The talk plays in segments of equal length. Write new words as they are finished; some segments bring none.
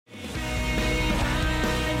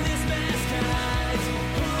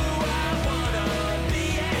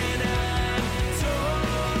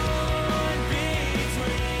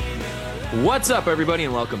What's up, everybody,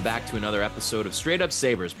 and welcome back to another episode of Straight Up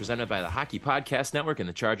Sabres, presented by the Hockey Podcast Network and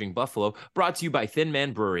the Charging Buffalo, brought to you by Thin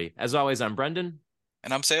Man Brewery. As always, I'm Brendan.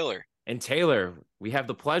 And I'm Sailor. And Taylor, we have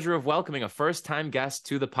the pleasure of welcoming a first-time guest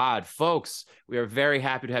to the pod. Folks, we are very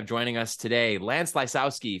happy to have joining us today Lance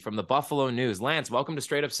Lysowski from the Buffalo News. Lance, welcome to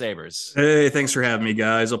Straight Up Sabres. Hey, thanks for having me,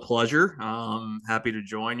 guys. A pleasure. Happy to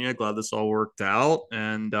join you. Glad this all worked out.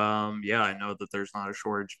 And yeah, I know that there's not a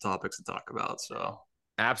shortage of topics to talk about. So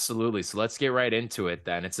Absolutely. So let's get right into it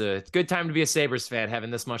then. It's a good time to be a Sabres fan,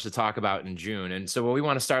 having this much to talk about in June. And so what we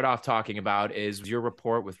want to start off talking about is your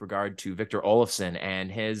report with regard to Victor Olofsson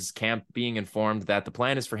and his camp being informed that the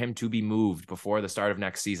plan is for him to be moved before the start of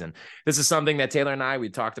next season. This is something that Taylor and we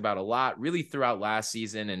talked about a lot, really throughout last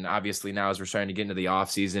season. And obviously now as we're starting to get into the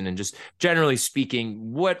offseason and just generally speaking,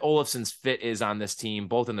 what Olofsson's fit is on this team,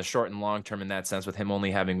 both in the short and long term in that sense, with him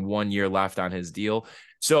only having 1 year left on his deal.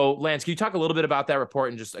 So, Lance, can you talk a little bit about that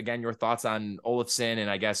report and just, again, your thoughts on Olofsson and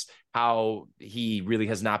I guess how he really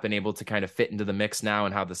has not been able to kind of fit into the mix now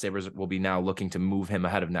and how the Sabres will be now looking to move him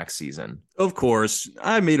ahead of next season? of course,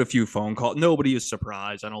 I made a few phone calls. Nobody is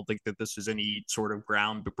surprised. I don't think that this is any sort of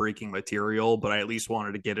groundbreaking material, but I at least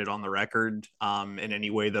wanted to get it on the record in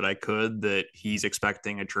any way that I could that he's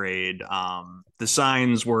expecting a trade. The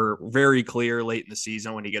signs were very clear late in the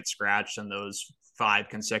season when he gets scratched in those 5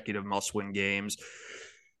 consecutive must-win games.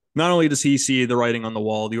 Not only does he see the writing on the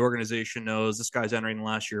wall, the organization knows this guy's entering the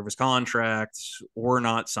last year of his contract. We're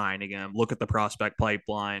not signing him. Look at the prospect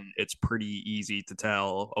pipeline. It's pretty easy to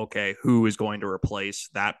tell, okay, who is going to replace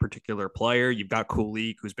that particular player. You've got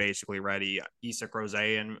Kulik, who's basically ready. Isak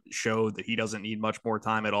Rosén showed that he doesn't need much more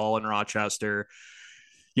time at all in Rochester.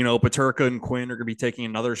 You know, Peterka and Quinn are going to be taking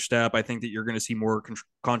another step. I think that you're going to see more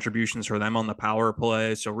contributions for them on the power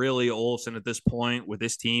play. So really, Olofsson at this point with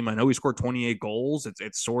this team, I know he scored 28 goals. It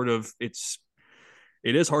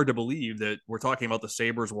is hard to believe that we're talking about the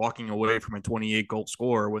Sabres walking away from a 28 goal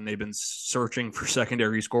score when they've been searching for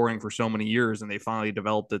secondary scoring for so many years and they finally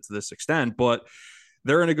developed it to this extent. But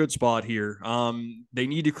they're in a good spot here. They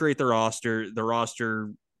need to create the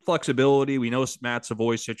roster flexibility. We know Matt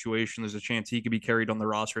Savoy's situation. There's a chance he could be carried on the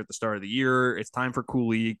roster at the start of the year. It's time for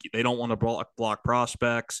Kulik. They don't want to block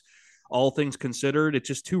prospects. All things considered, it's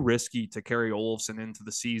just too risky to carry Olofsson into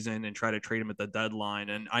the season and try to trade him at the deadline.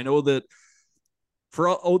 And I know that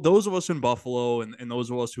for those of us in Buffalo and those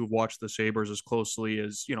of us who've watched the Sabres as closely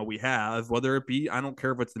as, you know, we have, whether it be, I don't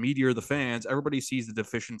care if it's the media or the fans, everybody sees the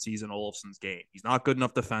deficiencies in Olofsson's game. He's not good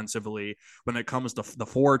enough defensively when it comes to the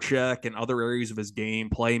forecheck and other areas of his game,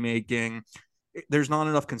 playmaking. There's not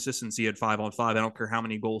enough consistency at 5-on-5. I don't care how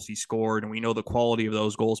many goals he scored. And we know the quality of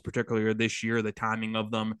those goals, particularly this year, the timing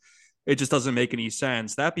of them. It just doesn't make any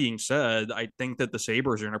sense. That being said, I think that the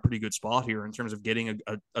Sabres are in a pretty good spot here in terms of getting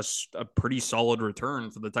a pretty solid return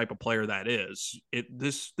for the type of player that is.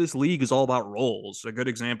 This league is all about roles. A good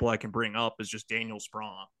example I can bring up is just Daniel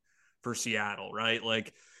Sprong for Seattle, right?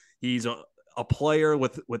 Like he's a player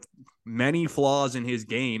with many flaws in his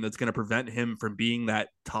game that's going to prevent him from being that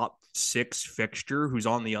top 6 fixture who's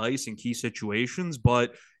on the ice in key situations,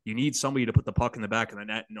 but you need somebody to put the puck in the back of the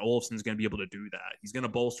net, and Olofsson's going to be able to do that. He's going to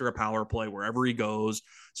bolster a power play wherever he goes.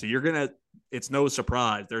 So it's no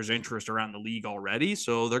surprise there's interest around the league already.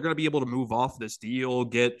 So they're going to be able to move off this deal,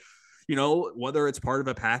 get, you know, whether it's part of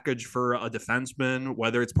a package for a defenseman,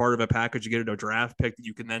 whether it's part of a package to get a draft pick that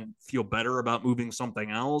you can then feel better about moving something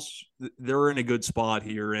else, they're in a good spot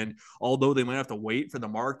here. And although they might have to wait for the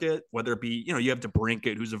market, whether it be, you know, you have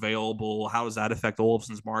DeBrincat who's available, how does that affect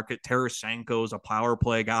Olofsson's market? Tarasenko is a power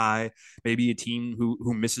play guy. Maybe a team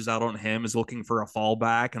who misses out on him is looking for a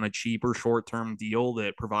fallback and a cheaper short-term deal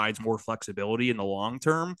that provides more flexibility in the long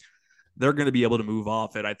term. They're going to be able to move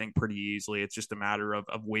off it, I think, pretty easily. It's just a matter of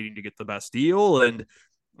waiting to get the best deal. And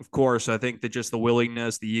of course, I think that just the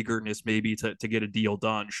willingness, the eagerness maybe to get a deal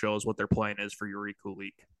done shows what their plan is for Yuri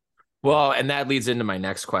Kulik. Well, and that leads into my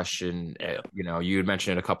next question. You know, you had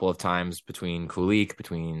mentioned it a couple of times between Kulik,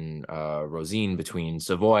 between Rosén, between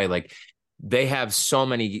Savoy. Like, they have so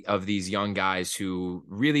many of these young guys who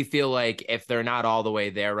really feel like if they're not all the way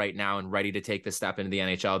there right now and ready to take the step into the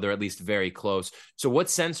NHL, they're at least very close. So what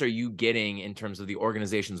sense are you getting in terms of the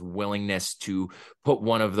organization's willingness to put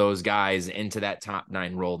one of those guys into that top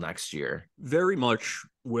 9 role next year? Very much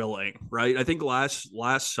willing, right? I think last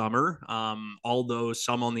summer, although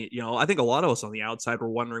some on the, you know, I think a lot of us on the outside were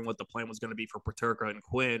wondering what the plan was going to be for Peterka and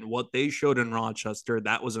Quinn. What they showed in Rochester,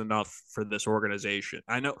 that was enough for this organization.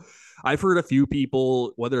 I know I've heard a few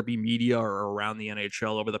people, whether it be media or around the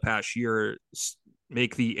NHL over the past year,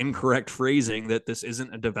 make the incorrect phrasing that this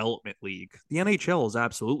isn't a development league. The NHL is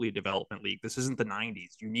absolutely a development league. This isn't the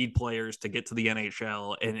 90s. You need players to get to the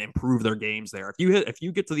NHL and improve their games there. If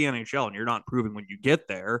you get to the NHL and you're not improving when you get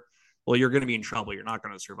there, well, you're going to be in trouble. You're not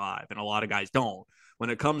going to survive. And a lot of guys don't. When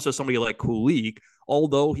it comes to somebody like Kulik,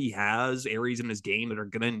 although he has areas in his game that are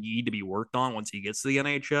going to need to be worked on once he gets to the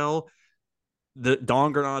NHL, the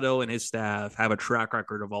Don Granato and his staff have a track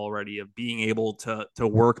record of being able to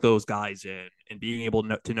work those guys in and being able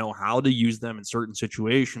to know how to use them in certain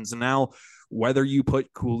situations. And now, whether you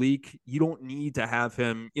put Kulik, you don't need to have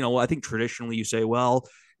him. I think traditionally you say, well,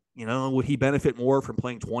 would he benefit more from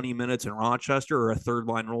playing 20 minutes in Rochester or a third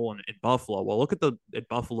line role in Buffalo? Well, look at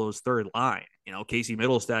Buffalo's third line. Casey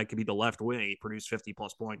Middlestad could be the left wing. He produced 50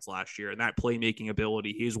 plus points last year, and that playmaking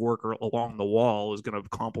ability, his work along the wall is going to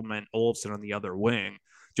complement Olofsson on the other wing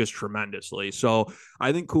just tremendously. So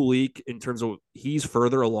I think Kulik, in terms of, he's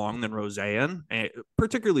further along than Roseanne,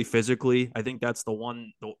 particularly physically. I think that's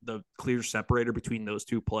the clear separator between those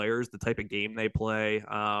two players, the type of game they play.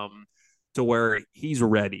 To where he's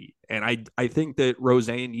ready. And I think that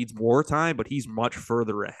Roseanne needs more time, but he's much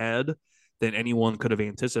further ahead than anyone could have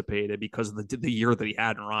anticipated because of the year that he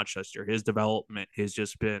had in Rochester. His development has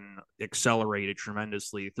just been accelerated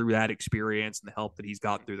tremendously through that experience and the help that he's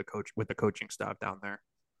gotten through with the coaching staff down there.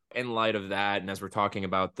 In light of that, and as we're talking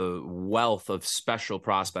about the wealth of special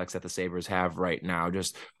prospects that the Sabres have right now,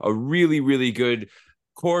 just a really, really good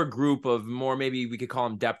core group of more, maybe we could call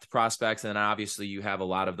them depth prospects. And then obviously you have a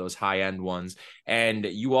lot of those high end ones. And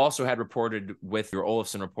you also had reported with your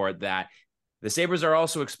Olofsson report that the Sabres are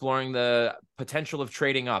also exploring the potential of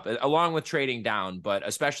trading up, along with trading down, but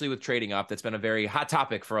especially with trading up. That's been a very hot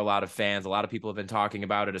topic for a lot of fans. A lot of people have been talking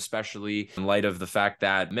about it, especially in light of the fact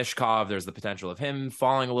that Mishkov, there's the potential of him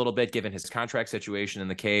falling a little bit given his contract situation in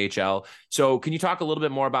the KHL. So can you talk a little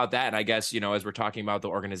bit more about that? And I guess, as we're talking about the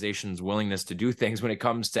organization's willingness to do things when it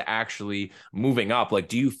comes to actually moving up, like,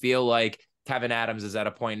 do you feel like Kevyn Adams is at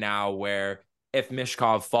a point now where if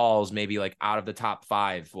Mishkov falls maybe like out of the top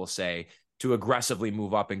 5, we'll say, to aggressively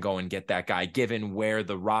move up and go and get that guy, given where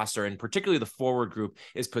the roster and particularly the forward group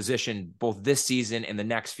is positioned both this season and the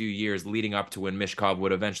next few years leading up to when Mishkov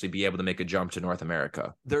would eventually be able to make a jump to North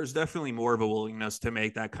America? There's definitely more of a willingness to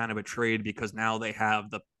make that kind of a trade because now they have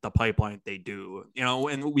the pipeline they do,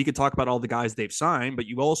 and we could talk about all the guys they've signed, but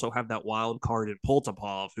you also have that wild card in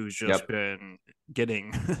Poltapov, who's just been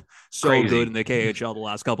getting so crazy good in the KHL the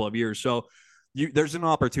last couple of years. So there's an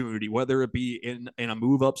opportunity, whether it be in a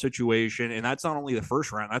move up situation, and that's not only the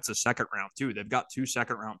first round, that's the second round too. They've got 2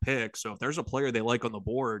 second round picks. So if there's a player they like on the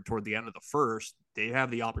board toward the end of the first, they have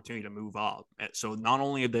the opportunity to move up. So not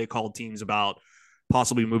only have they called teams about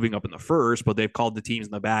possibly moving up in the first, but they've called the teams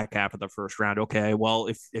in the back half of the first round. Okay, well,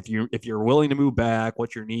 if you're willing to move back,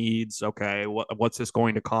 what's your needs? Okay, what's this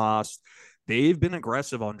going to cost? They've been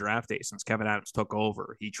aggressive on draft day since Kevyn Adams took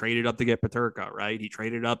over. He traded up to get Peterka, right? He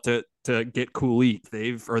traded up to get Kulik.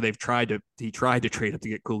 He tried to trade up to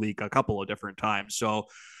get Kulik a couple of different times. So,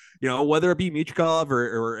 whether it be Michkov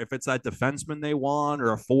or if it's that defenseman they want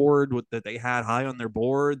or a forward that they had high on their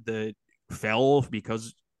board that fell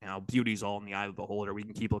because beauty's all in the eye of the beholder. We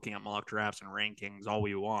can keep looking at mock drafts and rankings all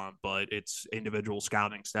we want, but it's individual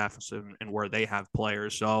scouting staffs and where they have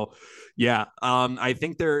players. So, yeah, I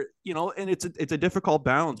think they're, and it's a difficult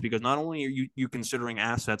balance because not only are you considering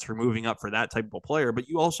assets for moving up for that type of a player, but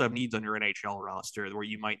you also have needs on your NHL roster where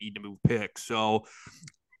you might need to move picks. So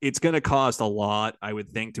it's going to cost a lot, I would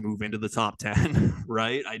think, to move into the top 10,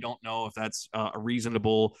 right? I don't know if that's a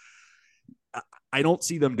reasonable. I don't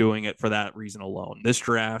see them doing it for that reason alone. This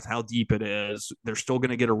draft, how deep it is, they're still going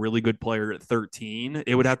to get a really good player at 13.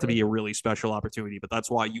 It would have to be a really special opportunity, but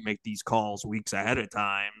that's why you make these calls weeks ahead of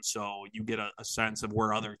time. So you get a sense of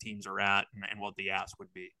where other teams are at and what the ask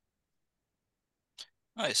would be.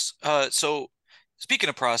 Nice. So speaking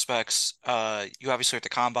of prospects, you obviously were at the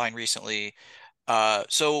combine recently.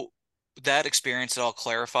 So that experience at all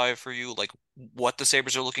clarify for you, like what the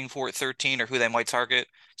Sabres are looking for at 13 or who they might target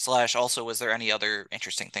 / also, was there any other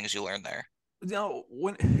interesting things you learned there?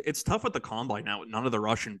 When it's tough with the combine now, with none of the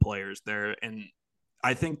Russian players there. And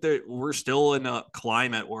I think that we're still in a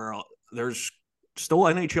climate where there's still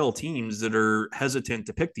NHL teams that are hesitant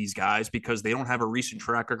to pick these guys because they don't have a recent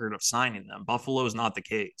track record of signing them. Buffalo is not the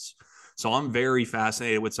case. So I'm very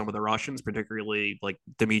fascinated with some of the Russians, particularly like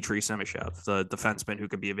Dmitry Simashev, the defenseman who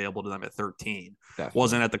could be available to them at 13. Definitely.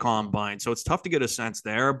 Wasn't at the combine. So it's tough to get a sense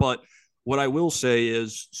there. But what I will say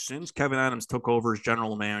is since Kevyn Adams took over as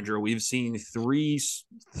general manager, we've seen three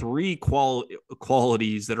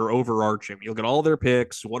qualities that are overarching. You look at all their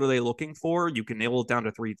picks. What are they looking for? You can nail it down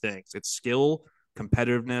to 3 things. It's skill,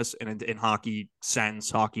 competitiveness and in hockey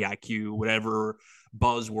sense, hockey IQ, whatever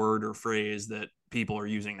buzzword or phrase that people are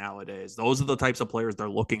using nowadays. Those are the types of players they're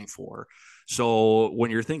looking for. So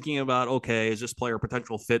when you're thinking about, okay, is this player a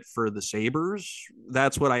potential fit for the Sabres?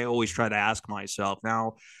 That's what I always try to ask myself.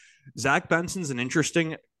 Now, Zach Benson's an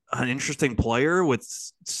interesting player with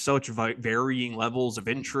such varying levels of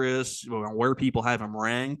interest, where people have him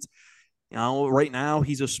ranked. Right now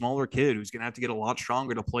he's a smaller kid who's going to have to get a lot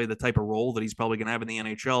stronger to play the type of role that he's probably going to have in the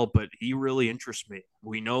NHL, but he really interests me.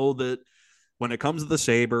 We know that when it comes to the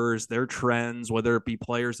Sabres, their trends, whether it be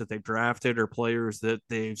players that they've drafted or players that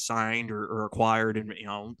they've signed or acquired and,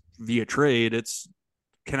 via trade, it's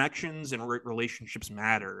connections and relationships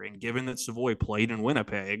matter. And given that Savoy played in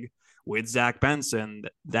Winnipeg with Zach Benson,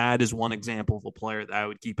 that is one example of a player that I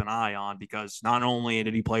would keep an eye on, because not only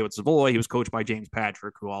did he play with Savoy, he was coached by James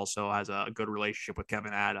Patrick, who also has a good relationship with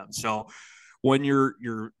Kevin Adams. So when you're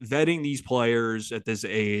vetting these players at this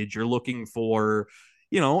age, you're looking for,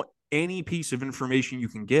 any piece of information you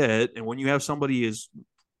can get. And when you have somebody is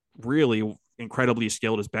really incredibly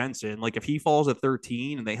skilled as Benson, like if he falls at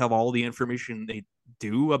 13 and they have all the information they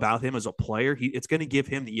do about him as a player, it's going to give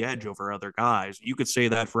him the edge over other guys. You could say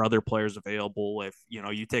that for other players available. If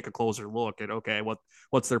you take a closer look at, okay,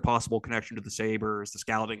 what's their possible connection to the Sabres, the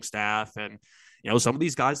scouting staff, and some of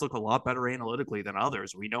these guys look a lot better analytically than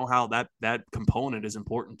others. We know how that component is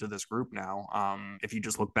important to this group now. If you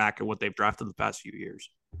just look back at what they've drafted the past few years.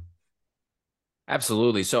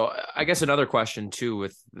 Absolutely. So I guess another question too,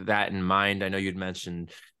 with that in mind, I know you'd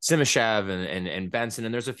mentioned Simashev and Benson,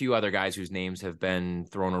 and there's a few other guys whose names have been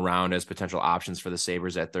thrown around as potential options for the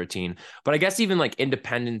Sabres at 13. But I guess even like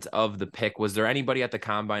independent of the pick, was there anybody at the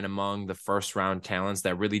combine among the first round talents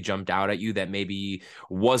that really jumped out at you that maybe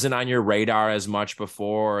wasn't on your radar as much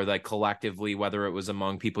before, or like collectively, whether it was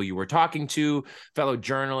among people you were talking to, fellow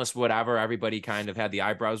journalists, whatever, everybody kind of had the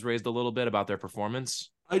eyebrows raised a little bit about their performance?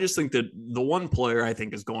 I just think that the one player I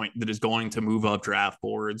think is going to move up draft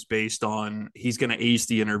boards based on he's going to ace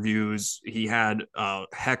the interviews. He had a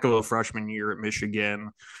heck of a freshman year at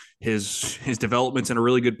Michigan. His development's in a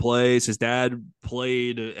really good place. His dad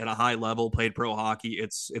played at a high level, played pro hockey.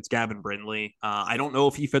 It's Gavin Brindley. I don't know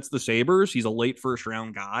if he fits the Sabres. He's a late first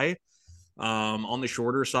round guy. On the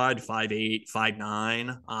shorter side, 5'8",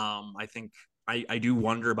 5'9". I think I do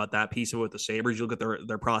wonder about that piece of it with the Sabres. You look at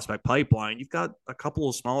their prospect pipeline. You've got a couple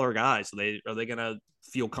of smaller guys. So are they going to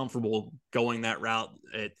feel comfortable going that route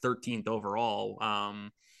at 13th overall?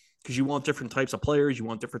 Because you want different types of players. You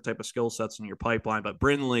want different type of skill sets in your pipeline. But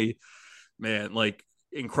Brindley, man, like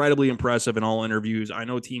incredibly impressive in all interviews. I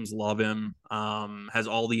know teams love him. Has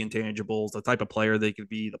all the intangibles, the type of player they could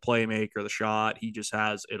be, the playmaker, the shot. He just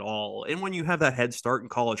has it all. And when you have that head start in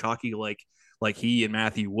college hockey, like he and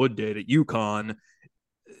Matthew Wood did at UConn,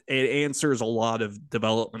 it answers a lot of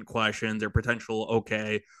development questions, their potential.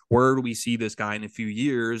 Okay, where do we see this guy in a few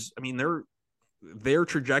years? I mean, their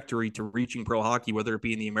trajectory to reaching pro hockey, whether it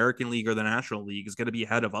be in the American League or the National League, is going to be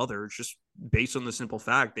ahead of others, just based on the simple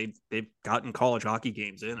fact they've gotten college hockey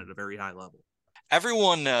games in at a very high level.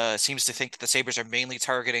 Everyone seems to think that the Sabres are mainly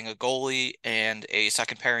targeting a goalie and a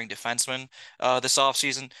second pairing defenseman this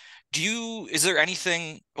offseason. Is there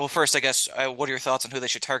anything, well, first, I guess, what are your thoughts on who they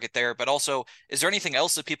should target there? But also, is there anything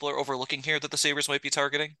else that people are overlooking here that the Sabres might be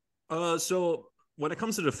targeting? So when it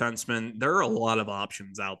comes to defensemen, there are a lot of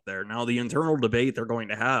options out there. Now, the internal debate they're going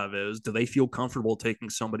to have is, do they feel comfortable taking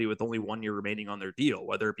somebody with only 1 year remaining on their deal,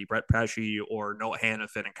 whether it be Brett Pesce or Noah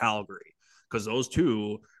Hannafin in Calgary? Because those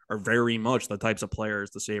two are very much the types of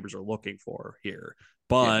players the Sabres are looking for here.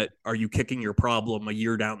 But Are you kicking your problem a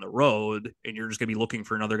year down the road and you're just going to be looking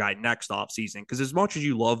for another guy next offseason? Because as much as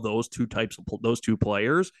you love those two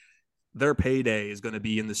players, their payday is going to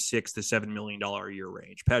be in the $6 to $7 million a year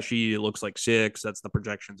range. Pesce, it looks like 6. That's the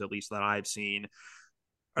projections, at least that I've seen.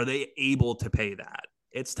 Are they able to pay that?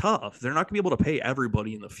 It's tough. They're not going to be able to pay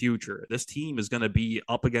everybody in the future. This team is going to be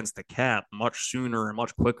up against the cap much sooner and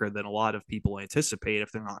much quicker than a lot of people anticipate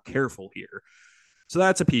if they're not careful here. So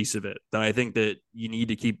that's a piece of it that I think that you need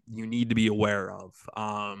to be aware of.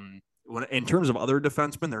 In terms of other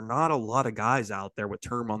defensemen, there are not a lot of guys out there with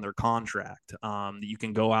term on their contract that you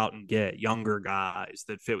can go out and get, younger guys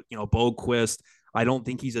that fit. Boquist, I don't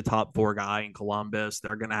think he's a top 4 guy in Columbus.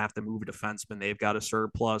 They're going to have to move a defenseman. They've got a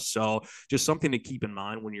surplus. So just something to keep in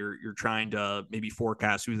mind when you're trying to maybe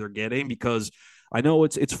forecast who they're getting, because I know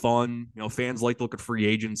it's fun. Fans like to look at free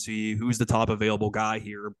agency, who's the top available guy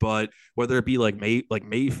here, but whether it be like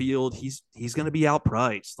Mayfield, he's going to be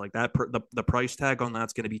outpriced. Like that, the price tag on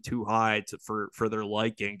that's going to be too high for their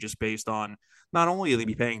liking, just based on not only they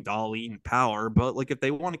be paying Darlene Power, but like if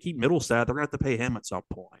they want to keep Middlestat, they're going to have to pay him at some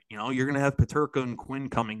point. You're going to have Peterka and Quinn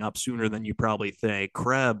coming up sooner than you probably think.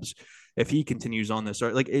 Krebs, if he continues on this,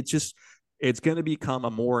 like it's going to become a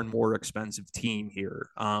more and more expensive team here.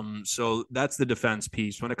 So that's the defense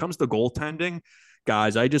piece. When it comes to goaltending,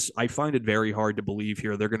 guys, I find it very hard to believe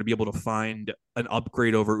here they're going to be able to find an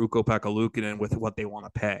upgrade over Ukko-Pekka Luukkonen with what they want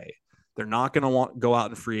to pay. They're not going to go out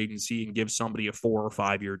in free agency and give somebody a 4 or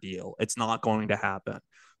 5 year deal. It's not going to happen.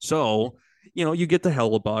 So, you get the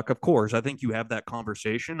Hellebuck. Of course, I think you have that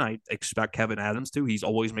conversation. I expect Kevin Adams to. He's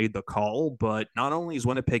always made the call, but not only is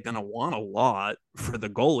Winnipeg going to want a lot for the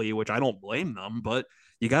goalie, which I don't blame them, but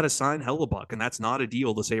you got to sign Hellebuck, and that's not a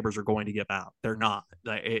deal the Sabres are going to give out. They're not.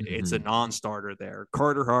 It's a non-starter there.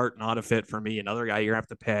 Carter Hart, not a fit for me. Another guy you're going to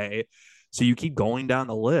have to pay. So you keep going down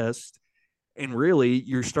the list, and really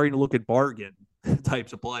you're starting to look at bargain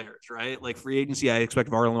types of players, right? Like free agency, I expect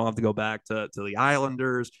Varlamov will have to go back to the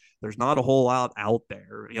Islanders. There's not a whole lot out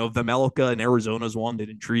there. Vemelka in Arizona is one that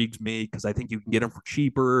intrigues me because I think you can get him for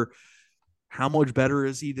cheaper. How much better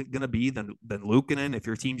is he going to be than Luukkonen if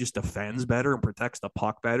your team just defends better and protects the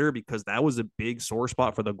puck better? Because that was a big sore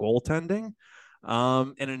spot for the goaltending.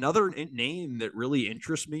 And another name that really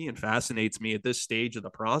interests me and fascinates me at this stage of the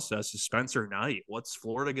process is Spencer Knight. What's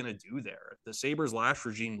Florida going to do there? The Sabres last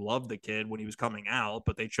regime loved the kid when he was coming out,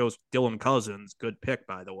 but they chose Dylan Cousins. Good pick,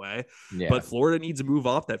 by the way. Yeah. But Florida needs to move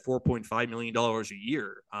off that $4.5 million a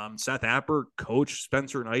year. Seth Appert coached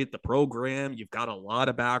Spencer Knight, the program. You've got a lot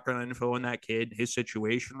of background info on that kid, his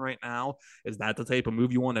situation right now. Is that the type of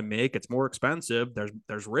move you want to make? It's more expensive.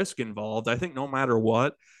 There's risk involved. I think no matter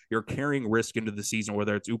what, you're carrying risk into the season,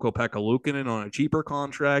 whether it's Ukko-Pekka Luukkonen on a cheaper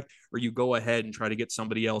contract or you go ahead and try to get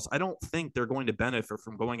somebody else. I don't think they're going to benefit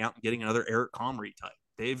from going out and getting another Eric Comrie type.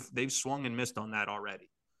 They've swung and missed on that already.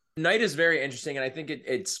 Knight is very interesting, and I think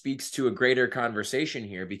it speaks to a greater conversation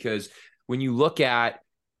here because when you look at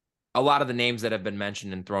a lot of the names that have been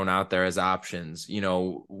mentioned and thrown out there as options,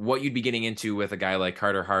 what you'd be getting into with a guy like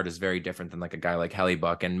Carter Hart is very different than like a guy like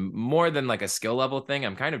Hellebuck, and more than like a skill level thing.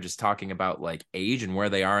 I'm kind of just talking about like age and where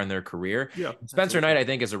they are in their career. Yeah, Spencer Knight, I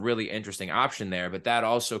think, is a really interesting option there, but that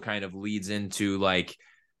also kind of leads into like,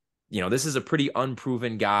 this is a pretty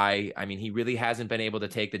unproven guy. I mean, he really hasn't been able to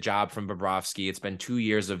take the job from Bobrovsky. It's been 2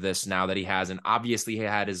 years of this now that he hasn't. Obviously, he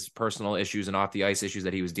had his personal issues and off the ice issues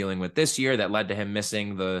that he was dealing with this year that led to him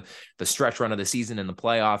missing the stretch run of the season in the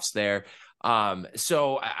playoffs there.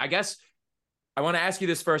 So I guess I want to ask you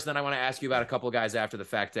this first, then I want to ask you about a couple of guys after the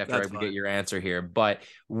fact, after I get your answer here. But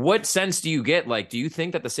what sense do you get? Like, do you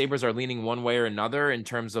think that the Sabres are leaning one way or another in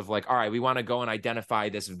terms of like, all right, we want to go and identify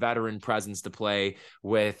this veteran presence to play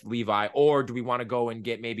with Levi, or do we want to go and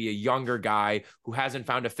get maybe a younger guy who hasn't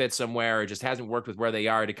found a fit somewhere or just hasn't worked with where they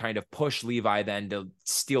are to kind of push Levi then to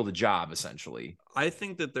steal the job, essentially? I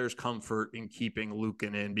think that there's comfort in keeping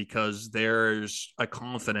Luukkonen because there's a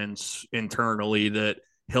confidence internally that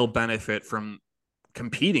he'll benefit from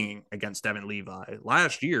competing against Devin Levi.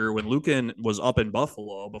 Last year, when Luukkonen was up in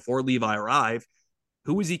Buffalo before Levi arrived,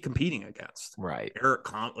 who was he competing against? Right.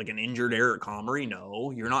 Like an injured Eric Comrie?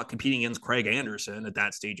 No, you're not competing against Craig Anderson at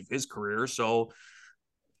that stage of his career. So,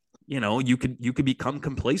 you could become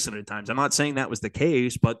complacent at times. I'm not saying that was the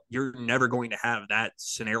case, but you're never going to have that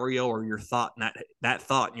scenario or your thought, that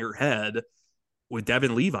thought in your head with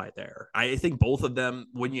Devin Levi there. I think both of them,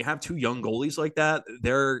 when you have two young goalies like that,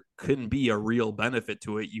 there couldn't be a real benefit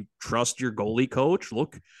to it. You trust your goalie coach.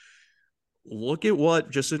 Look at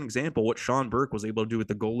just an example, what Sean Burke was able to do with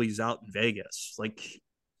the goalies out in Vegas. Like,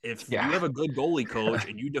 if you have a good goalie coach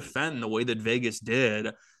and you defend the way that Vegas did,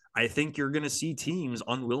 I think you're going to see teams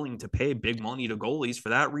unwilling to pay big money to goalies for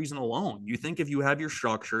that reason alone. You think if you have your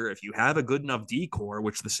structure, if you have a good enough decor,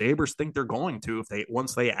 which the Sabres think they're going to,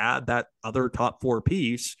 once they add that other top 4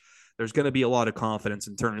 piece, there's going to be a lot of confidence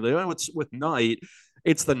internally. With Knight,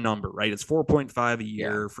 it's the number, right? It's 4.5 a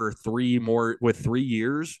year for 3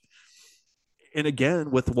 years. And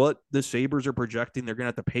again, with what the Sabres are projecting, they're going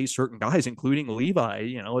to have to pay certain guys, including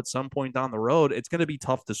Levi, at some point down the road. It's going to be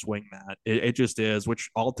tough to swing that. It just is, which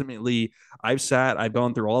ultimately I've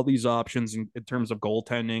gone through all these options in terms of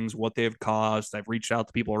goaltendings, what they've cost. I've reached out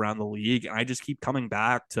to people around the league, and I just keep coming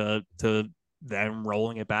back to them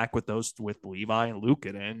rolling it back with Levi and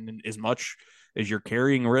Luukkonen. And as much as you're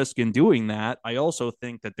carrying risk in doing that, I also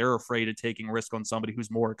think that they're afraid of taking risk on somebody who's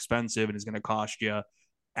more expensive and is going to cost you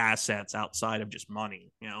assets outside of just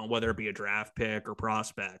money, whether it be a draft pick or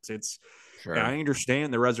prospects. Sure. I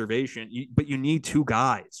understand the reservation, but you need two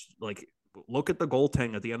guys. Like, look at the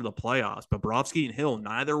goaltending at the end of the playoffs. Bobrovsky and Hill,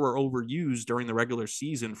 neither were overused during the regular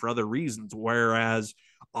season for other reasons, whereas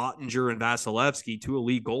Ottinger and Vasilevsky, two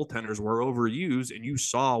elite goaltenders, were overused, and you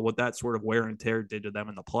saw what that sort of wear and tear did to them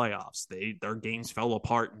in the playoffs. Their games fell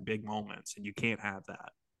apart in big moments, and you can't have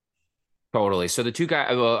that. Totally. So the two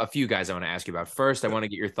guys, well, a few guys I want to ask you about. First, I want to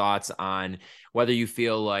get your thoughts on whether you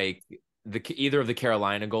feel like either of the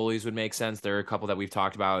Carolina goalies would make sense. There are a couple that we've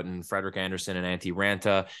talked about, and Frederik Andersen and Antti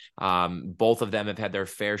Ranta. Both of them have had their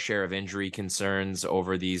fair share of injury concerns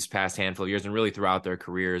over these past handful of years and really throughout their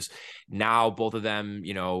careers. Now, both of them,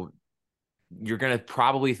 you're going to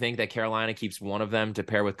probably think that Carolina keeps one of them to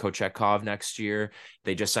pair with Kochetkov next year.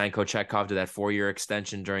 They just signed Kochetkov to that 4-year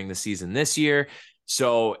extension during the season this year.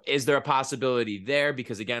 So is there a possibility there?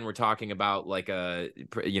 Because again, we're talking about like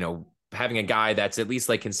having a guy that's at least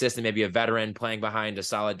like consistent, maybe a veteran playing behind a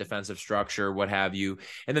solid defensive structure, what have you.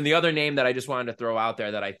 And then the other name that I just wanted to throw out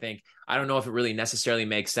there that I don't know if it really necessarily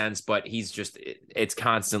makes sense, but it's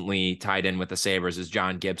constantly tied in with the Sabres is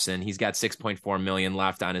John Gibson. He's got $6.4 million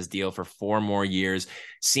left on his deal for 4 more years,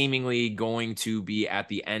 seemingly going to be at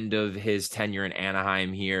the end of his tenure in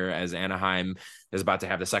Anaheim here, as Anaheim is about to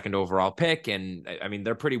have the 2nd overall pick. And I mean,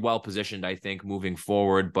 they're pretty well positioned, I think, moving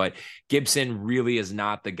forward, but Gibson really is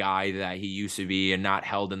not the guy that he used to be and not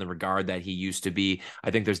held in the regard that he used to be.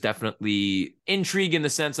 I think there's definitely intrigue in the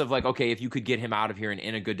sense of like, okay, if you could get him out of here and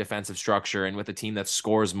in a good defensive structure and with a team that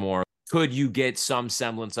scores more, could you get some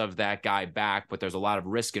semblance of that guy back? But there's a lot of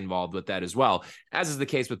risk involved with that as well, as is the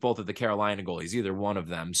case with both of the Carolina goalies, either one of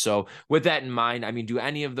them. So with that in mind, I mean, do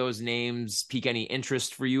any of those names pique any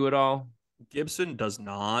interest for you at all? Gibson does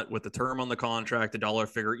not, with the term on the contract, the dollar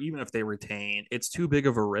figure, even if they retain, it's too big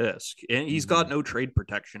of a risk. And he's got no trade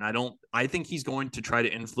protection. I think he's going to try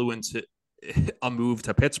to influence a move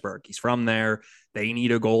to Pittsburgh. He's from there. They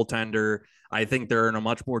need a goaltender. I think they're in a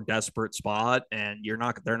much more desperate spot, and they're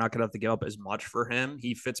not going to have to give up as much for him.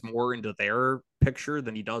 He fits more into their picture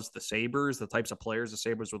than he does the Sabres, the types of players the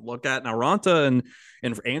Sabres would look at. Now, Ranta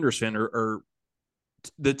and Anderson are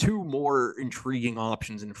the two more intriguing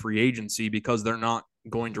options in free agency because they're not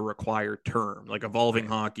going to require term. Like Evolving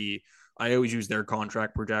Hockey, I always use their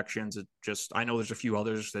contract projections. I know there's a few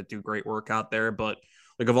others that do great work out there, but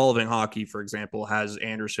like Evolving Hockey, for example, has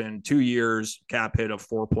Anderson 2 years, cap hit of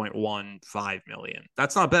 $4.15 million.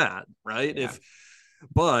 That's not bad, right? Yeah.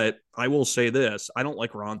 But I will say this: I don't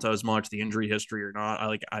like Ranta as much, the injury history or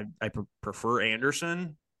not. I prefer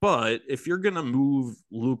Anderson. But if you're going to move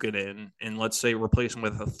Luukkonen and let's say replace him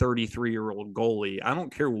with a 33-year-old goalie, I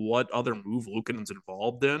don't care what other move Luukkonen's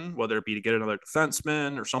involved in, whether it be to get another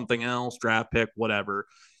defenseman or something else, draft pick, whatever.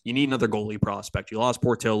 You need another goalie prospect. You lost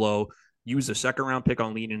Portillo, used a 2nd-round pick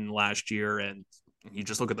on Leanin last year, and you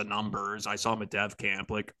just look at the numbers. I saw him at Dev Camp.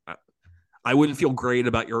 Like, I wouldn't feel great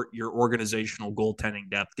about your organizational goaltending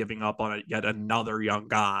depth, giving up on yet another young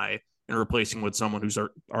guy and replacing with someone who's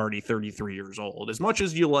already 33 years old. As much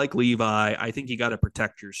as you like Levi, I think you got to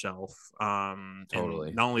protect yourself.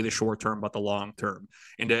 Totally. Not only the short term, but the long term.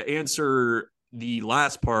 And to answer the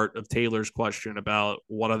last part of Taylor's question about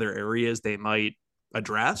what other areas they might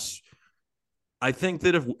address, I think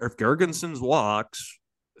that if Girgensons walks,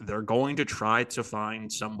 they're going to try to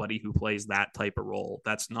find somebody who plays that type of role.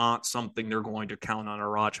 That's not something they're going to count on a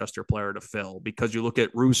Rochester player to fill, because you look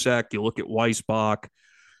at Rusek, you look at Weissbach.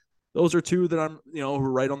 Those are two that I'm, who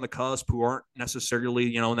are right on the cusp, who aren't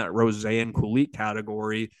necessarily, in that Roseanne Kulik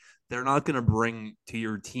category. They're not going to bring to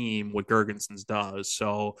your team what Girgensons does.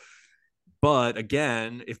 So, but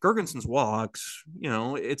again, if Girgensons walks,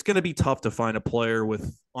 it's going to be tough to find a player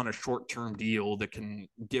on a short-term deal that can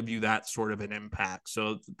give you that sort of an impact.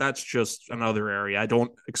 So that's just another area. I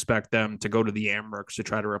don't expect them to go to the Amherst to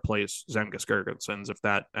try to replace Zemgus Girgensons if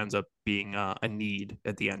that ends up being a need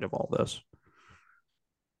at the end of all this.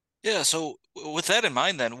 Yeah, so with that in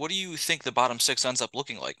mind, then, what do you think the bottom 6 ends up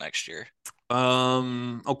looking like next year?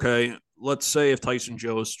 Okay. Let's say if Tyson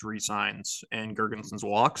Jost resigns and Girgensons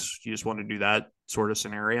walks, you just want to do that sort of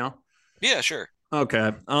scenario? Yeah, sure.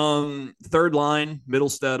 Okay. Third line,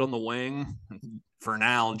 Middlestead on the wing. For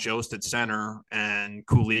now, Jost at center and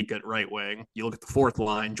Kulik at right wing. You look at the fourth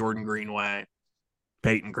line, Jordan Greenway,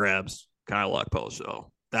 Peyton Krebs, Kyle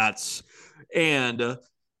Okposo.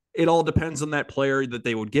 It all depends on that player that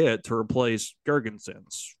they would get to replace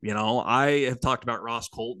Girgensons. I have talked about Ross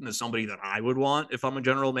Colton as somebody that I would want if I'm a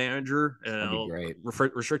general manager. That'd be great.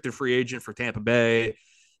 Restricted free agent for Tampa Bay.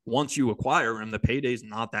 once you acquire him, the payday's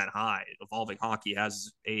not that high. Evolving Hockey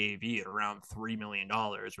has AAV at around $3 million,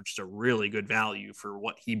 which is a really good value for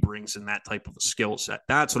what he brings in that type of a skill set.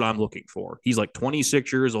 That's what I'm looking for. He's like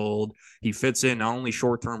 26 years old. He fits in not only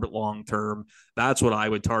short term, but long term. That's what I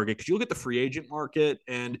would target, because you look at the free agent market,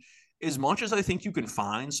 and as much as I think you can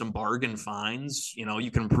find some bargain finds, you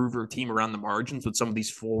can improve your team around the margins with some of these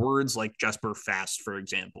forwards, like Jesper Fast, for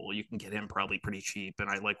example. You can get him probably pretty cheap, and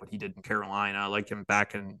I like what he did in Carolina. I like him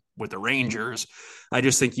back in with the Rangers. I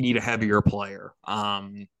just think you need a heavier player.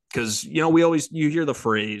 Because you hear the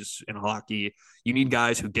phrase in hockey, you need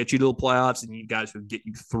guys who get you to the playoffs, and you need guys who get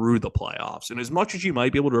you through the playoffs. And as much as you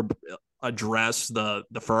might be able to address the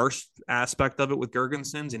first aspect of it with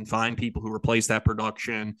Girgensons and find people who replace that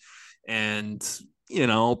production and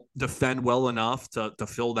defend well enough to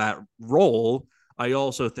fill that role, I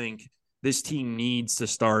also think this team needs to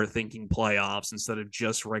start thinking playoffs instead of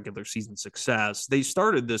just regular season success. They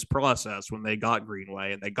started this process when they got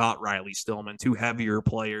Greenway and they got Riley Stillman, two heavier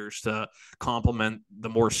players to complement the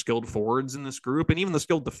more skilled forwards in this group, and even the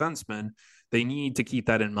skilled defensemen. They need to keep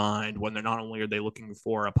that in mind when they're not only are they looking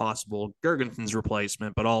for a possible Girgensons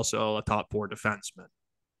replacement, but also a top four defenseman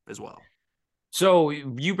as well. So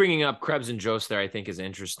you bringing up Krebs and Jost there, I think, is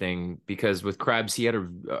interesting, because with Krebs, he had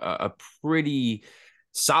a pretty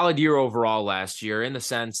solid year overall last year, in the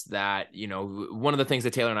sense that, one of the things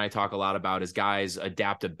that Taylor and I talk a lot about is guys'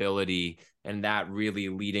 adaptability, and that really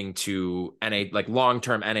leading to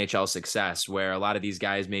long-term NHL success, where a lot of these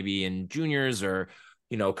guys maybe in juniors or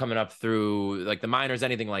coming up through like the minors,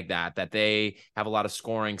 anything like that they have a lot of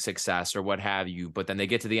scoring success or what have you, but then they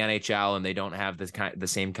get to the NHL and they don't have the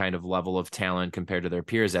same kind of level of talent compared to their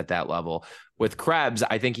peers at that level. With Krebs,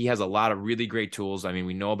 I think he has a lot of really great tools. I mean,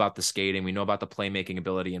 we know about the skating, we know about the playmaking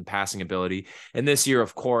ability and passing ability. And this year,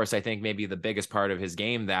 of course, I think maybe the biggest part of his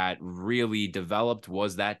game that really developed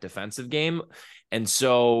was that defensive game. And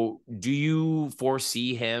so do you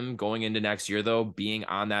foresee him going into next year, though, being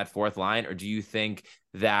on that fourth line? Or do you think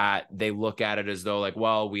that they look at it as though, like,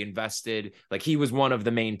 well, we invested, like he was one of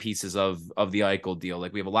the main pieces of the Eichel deal.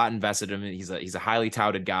 Like, we have a lot invested in him. He's a highly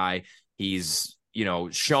touted guy. He's,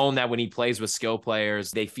 shown that when he plays with skill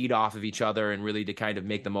players, they feed off of each other and really to kind of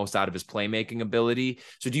make the most out of his playmaking ability.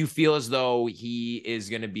 So do you feel as though he is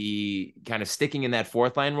going to be kind of sticking in that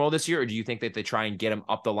fourth line role this year? Or do you think that they try and get him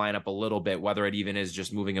up the lineup a little bit, whether it even is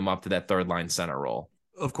just moving him up to that third line center role?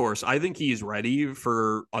 Of course, I think he's ready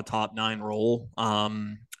for a top 9 role.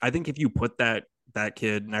 I think if you put that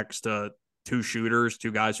kid next to two shooters,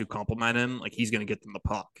 two guys who complement him, like, he's going to get them the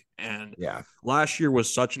puck. And last year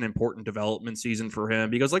was such an important development season for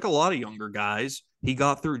him, because like a lot of younger guys, he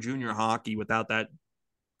got through junior hockey without that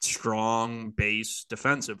strong base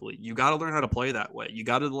defensively. You got to learn how to play that way. You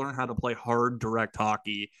got to learn how to play hard, direct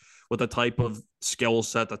hockey with a type of skill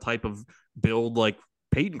set, the type of build. Like,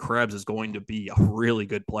 Peyton Krebs is going to be a really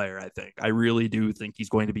good player, I think. I really do think he's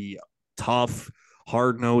going to be a tough,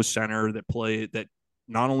 hard-nosed center that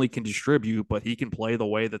not only can distribute, but he can play the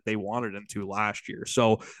way that they wanted him to last year.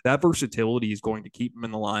 So that versatility is going to keep him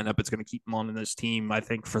in the lineup. It's going to keep him on in this team, I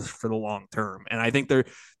think, for the long term. And I think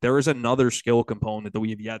there is another skill component that we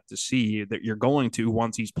have yet to see that you're going to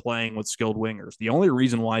once he's playing with skilled wingers. The only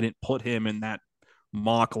reason why I didn't put him in that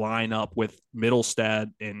mock lineup with Middlestad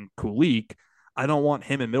and Kulik, I don't want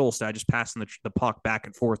him and Middlestad just passing the puck back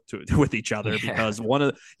and forth with each other, because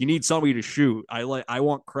you need somebody to shoot. I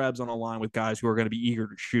want Krebs on a line with guys who are going to be eager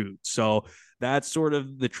to shoot. So that's sort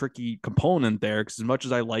of the tricky component there, because as much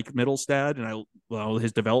as I like Middlestad and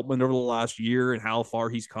his development over the last year and how far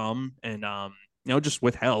he's come, and just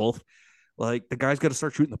with health, like, the guy's got to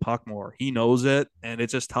start shooting the puck more. He knows it, and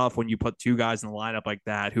it's just tough when you put two guys in the lineup like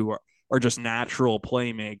that who are just natural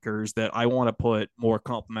playmakers that I want to put more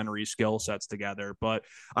complementary skill sets together. But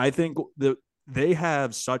I think that they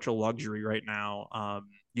have such a luxury right now.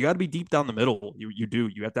 You got to be deep down the middle. You do.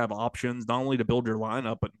 You have to have options, not only to build your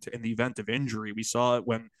lineup, but in the event of injury. We saw it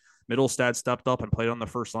when Middlestad stepped up and played on the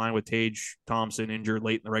first line with Tage Thompson injured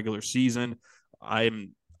late in the regular season.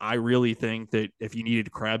 I really think that if you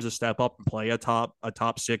needed Krebs to step up and play a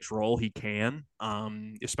top 6 role, he can.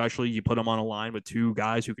 Especially you put him on a line with two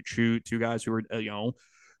guys who could shoot, two guys who are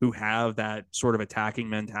who have that sort of attacking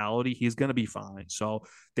mentality. He's going to be fine. So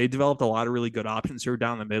they developed a lot of really good options here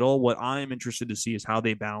down the middle. What I'm interested to see is how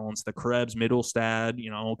they balance the Krebs, Middlestad.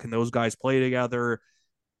 Can those guys play together?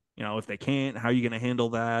 If they can't, how are you going to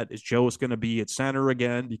handle that? Is Jost going to be at center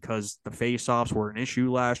again because the faceoffs were an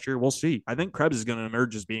issue last year? We'll see. I think Krebs is going to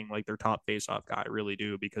emerge as being like their top faceoff guy. I really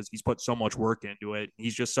do, because he's put so much work into it.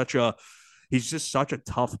 He's just he's just such a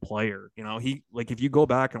tough player. If you go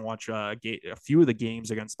back and watch a few of the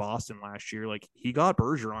games against Boston last year, like he got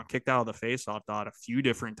Bergeron kicked out of the faceoff dot a few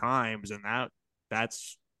different times, and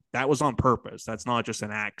that was on purpose. That's not just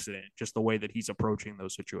an accident, just the way that he's approaching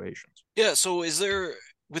those situations. Yeah, so is there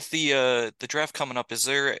with the draft coming up, is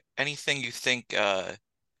there anything you think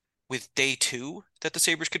with day 2 that the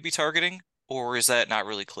Sabres could be targeting, or is that not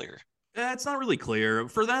really clear? It's not really clear.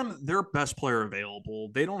 For them, their best player available.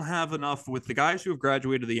 They don't have enough with the guys who have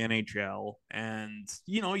graduated the NHL. And,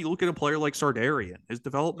 you look at a player like Sardarian. His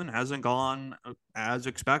development hasn't gone as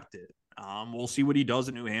expected. We'll see what he does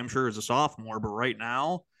in New Hampshire as a sophomore. But right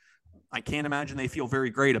now, I can't imagine they feel very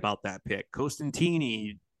great about that pick.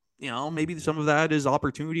 Costantini, maybe some of that is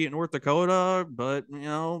opportunity at North Dakota, but,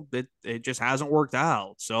 it just hasn't worked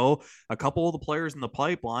out. So a couple of the players in the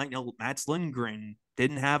pipeline, Mats Lindgren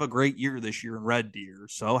didn't have a great year this year in Red Deer.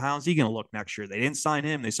 So how's he going to look next year? They didn't sign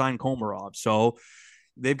him. They signed Komarov. So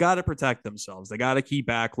they've got to protect themselves. They got to keep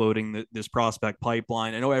backloading this prospect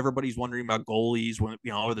pipeline. I know everybody's wondering about goalies when,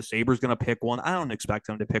 are the Sabres going to pick one? I don't expect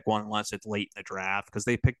them to pick one unless it's late in the draft because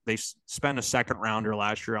they spent a second rounder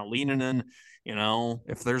last year on Leinonen.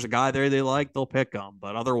 If there's a guy there they like, they'll pick him.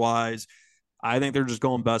 But otherwise, I think they're just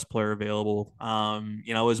going best player available.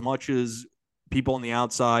 As much as people on the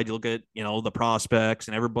outside, you look at, the prospects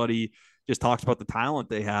and everybody just talks about the talent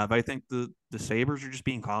they have. I think the Sabres are just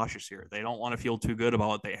being cautious here. They don't want to feel too good about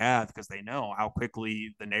what they have because they know how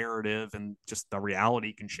quickly the narrative and just the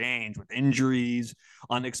reality can change with injuries,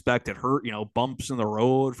 unexpected hurt, bumps in the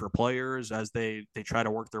road for players as they try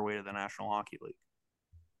to work their way to the National Hockey League.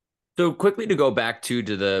 So quickly to go back to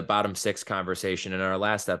the bottom 6 conversation in our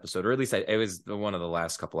last episode, or at least it was one of the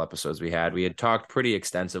last couple episodes we had talked pretty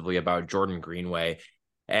extensively about Jordan Greenway,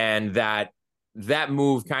 and that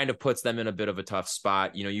move kind of puts them in a bit of a tough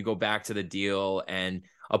spot. You go back to the deal, and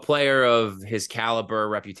a player of his caliber,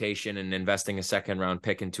 reputation, and investing a second round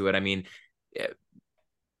pick into it. I mean,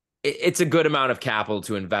 it's a good amount of capital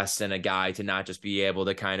to invest in a guy to not just be able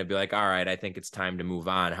to kind of be like, all right, I think it's time to move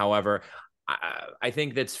on. However, I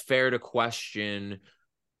think that's fair to question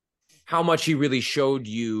how much he really showed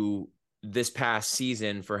you this past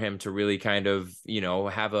season for him to really kind of,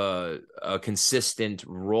 have a consistent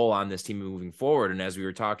role on this team moving forward. And as we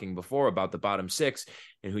were talking before about the bottom 6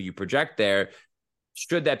 and who you project there,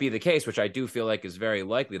 should that be the case, which I do feel like is very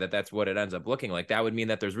likely that that's what it ends up looking like, that would mean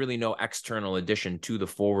that there's really no external addition to the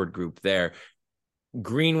forward group there.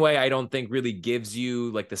 Greenway, I don't think really gives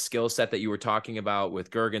you like the skill set that you were talking about with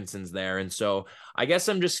Girgensons there. And so I guess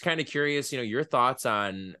I'm just kind of curious, your thoughts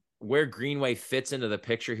on where Greenway fits into the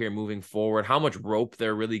picture here moving forward, how much rope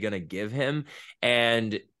they're really going to give him.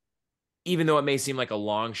 And even though it may seem like a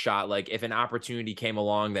long shot, like if an opportunity came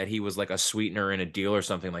along that he was like a sweetener in a deal or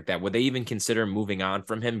something like that, would they even consider moving on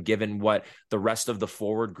from him given what the rest of the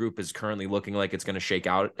forward group is currently looking like it's going to shake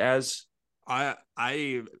out as?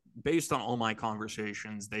 I based on all my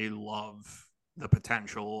conversations, they love the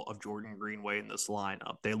potential of Jordan Greenway in this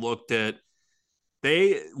lineup. They looked at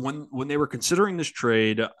when they were considering this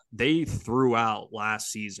trade, they threw out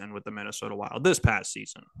last season with the Minnesota Wild, this past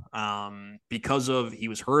season, because of he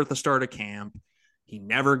was hurt at the start of camp. He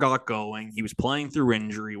never got going. He was playing through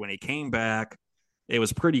injury. When he came back, it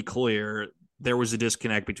was pretty clear there was a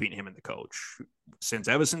disconnect between him and the coach. Since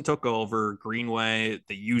Evason took over, Greenway,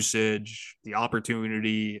 the usage, the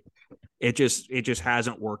opportunity, it just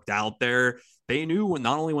hasn't worked out there. They knew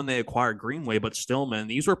not only when they acquired Greenway, but Stillman,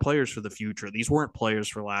 these were players for the future. These weren't players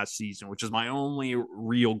for last season, which is my only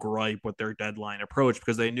real gripe with their deadline approach,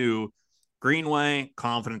 because they knew Greenway,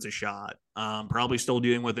 confidence a shot, probably still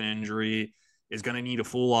dealing with an injury, is going to need a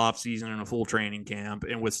full offseason and a full training camp.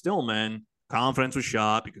 And with Stillman, confidence was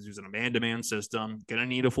shot because he was in a man-to-man system, going to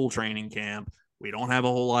need a full training camp. We don't have a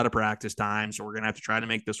whole lot of practice time, so we're going to have to try to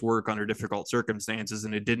make this work under difficult circumstances,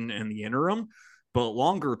 and it didn't in the interim. But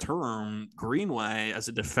longer term, Greenway as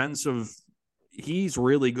a defensive, he's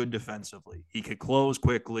really good defensively. He could close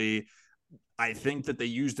quickly. I think that they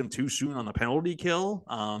used him too soon on the penalty kill,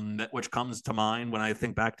 which comes to mind when I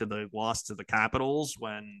think back to the loss to the Capitals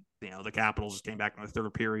when, the Capitals came back in the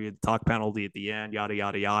third period, talk penalty at the end, yada,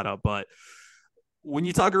 yada, yada. But when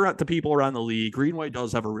you talk to people around the league, Greenway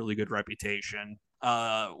does have a really good reputation.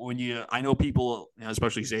 I know people,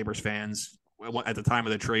 especially Sabres fans, at the time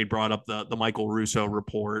of the trade brought up the Michael Russo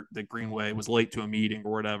report that Greenway was late to a meeting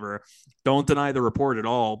or whatever. Don't deny the report at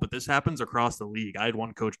all, but this happens across the league. I had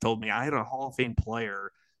one coach told me I had a Hall of Fame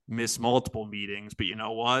player miss multiple meetings, but you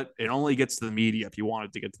know what? It only gets to the media if you want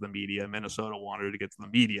it to get to the media. Minnesota wanted to get to the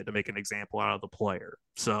media to make an example out of the player.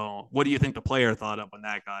 So what do you think the player thought of when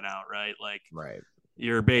that got out, right? Right.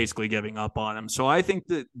 you're basically giving up on him. So I think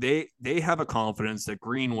that they have a confidence that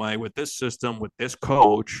Greenway, with this system, with this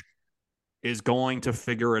coach, is going to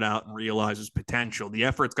figure it out and realize his potential. The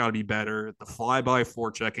effort's got to be better. The fly-by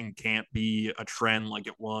forechecking can't be a trend like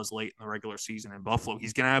it was late in the regular season in Buffalo.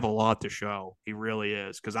 He's going to have a lot to show. He really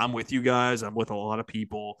is. Because I'm with you guys. I'm with a lot of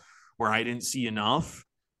people where I didn't see enough,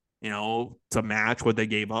 to match what they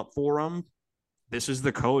gave up for him. This is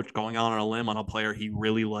the coach going out on a limb on a player he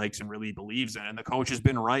really likes and really believes in. And the coach has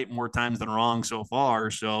been right more times than wrong so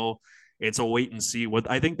far. So it's a wait and see.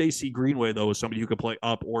 What I think they see Greenway, though, is somebody who could play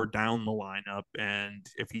up or down the lineup. And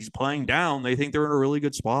if he's playing down, they think they're in a really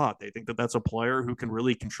good spot. They think that that's a player who can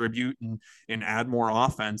really contribute and add more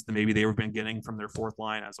offense than maybe they've been getting from their fourth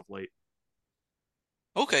line as of late.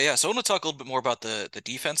 Okay, yeah. So I want to talk a little bit more about the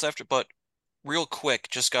defense after, but real quick,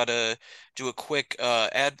 just gotta do a quick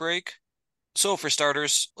ad break. So for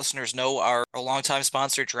starters, listeners know our longtime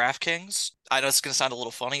sponsor, DraftKings. I know it's gonna sound a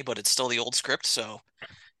little funny, but it's still the old script, so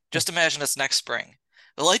just imagine us next spring.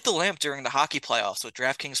 Light the lamp during the hockey playoffs with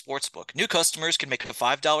DraftKings Sportsbook. New customers can make a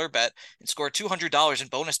 $5 bet and score $200 in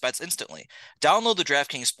bonus bets instantly. Download the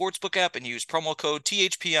DraftKings Sportsbook app and use promo code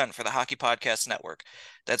THPN for the Hockey Podcast Network.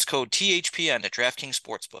 That's code THPN at DraftKings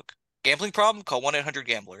Sportsbook. Gambling problem? Call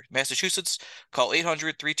 1-800-GAMBLER. Massachusetts, call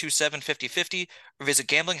 800-327-5050 or visit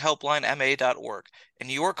gamblinghelplinema.org. In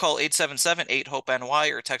New York, call 877-8-HOPE-NY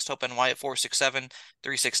or text HOPE-NY at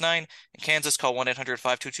 467-369. In Kansas, call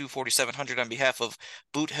 1-800-522-4700 on behalf of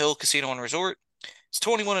Boot Hill Casino and Resort. It's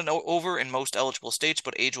 21 and over in most eligible states,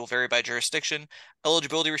 but age will vary by jurisdiction.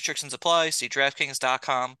 Eligibility restrictions apply. See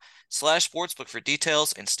DraftKings.com/sportsbook for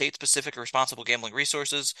details and state-specific responsible gambling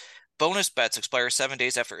resources. Bonus bets expire 7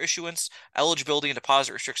 days after issuance. Eligibility and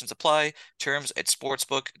deposit restrictions apply. Terms at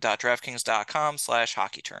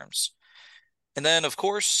sportsbook.draftkings.com/hockey terms. And then, of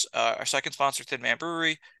course, our second sponsor, Thin Man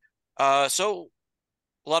Brewery. So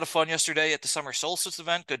a lot of fun yesterday at the summer solstice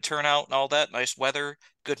event. Good turnout and all that. Nice weather,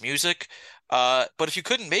 good music. But if you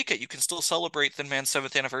couldn't make it, you can still celebrate Thin Man's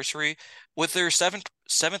 7th anniversary with their seventh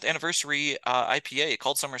anniversary IPA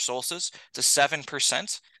called Summer Solstice. It's a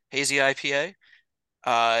 7% hazy IPA.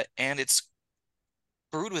 And it's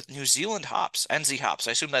brewed with New Zealand hops, NZ hops.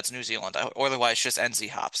 I assume that's New Zealand, or otherwise just NZ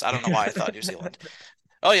hops. I don't know why I thought New Zealand.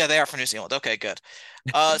 Oh yeah, they are from New Zealand. Okay, good.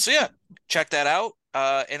 So yeah, check that out.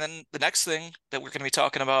 And then the next thing that we're going to be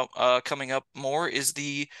talking about coming up more is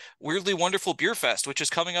the Weirdly Wonderful Beer Fest, which is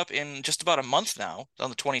coming up in just about a month now, on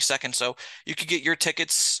the 22nd. So you could get your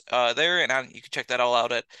tickets there, and you can check that all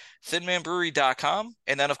out at thinmanbrewery.com.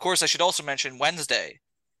 And then, of course, I should also mention Wednesday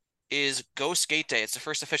is Go Skate Day. It's the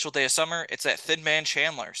first official day of summer. It's at Thin Man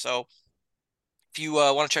Chandler. So if you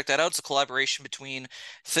want to check that out, it's a collaboration between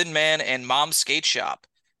Thin Man and Mom's Skate Shop.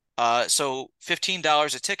 So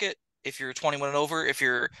 $15 a ticket if you're 21 and over. If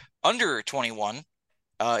you're under 21,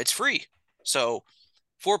 it's free. So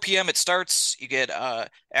 4 p.m. it starts. You get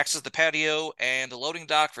access to the patio and the loading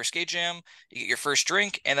dock for Skate Jam. You get your first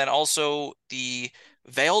drink, and then also the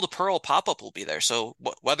Veiled Pearl pop-up will be there. So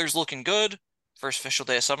weather's looking good. First official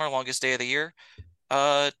day of summer, longest day of the year.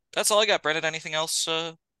 That's all I got. Brendan, anything else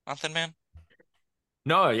on Thin Man?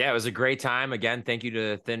 No, yeah, it was a great time. Again, thank you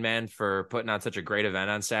to Thin Man for putting on such a great event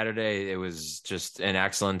on Saturday. It was just an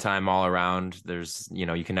excellent time all around. There's,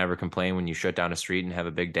 you can never complain when you shut down a street and have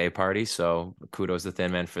a big day party. So kudos to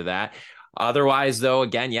Thin Man for that. Otherwise, though,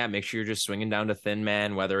 again, yeah, make sure you're just swinging down to Thin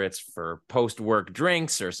Man, whether it's for post-work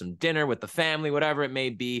drinks or some dinner with the family, whatever it may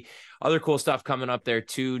be. Other cool stuff coming up there,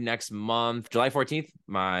 too, next month. July 14th,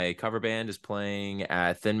 my cover band is playing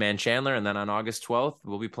at Thin Man Chandler, and then on August 12th,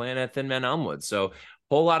 we'll be playing at Thin Man Elmwood. So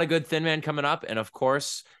whole lot of good Thin Man coming up. And, of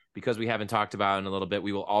course, because we haven't talked about it in a little bit,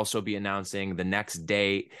 we will also be announcing the next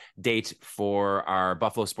date for our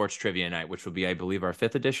Buffalo Sports Trivia Night, which will be, I believe, our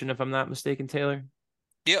 5th edition, if I'm not mistaken, Taylor.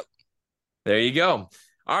 Yep. There you go.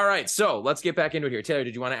 All right, so let's get back into it here. Taylor,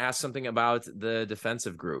 did you want to ask something about the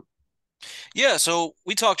defensive group? Yeah, so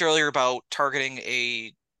we talked earlier about targeting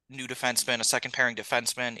a new defenseman, a second pairing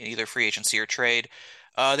defenseman in either free agency or trade.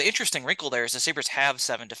 The interesting wrinkle there is the Sabres have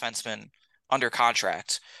 7 defensemen under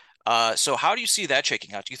contract. So how do you see that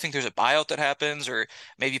shaking out? Do you think there's a buyout that happens, or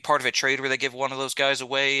maybe part of a trade where they give one of those guys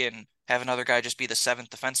away and have another guy just be the 7th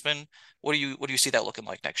defenseman? What do you see that looking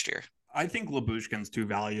like next year? I think Lyubushkin's too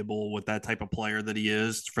valuable with that type of player that he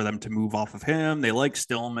is for them to move off of him. They like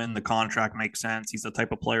Stillman. The contract makes sense. He's the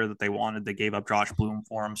type of player that they wanted. They gave up Josh Bloom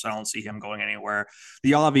for him, so I don't see him going anywhere.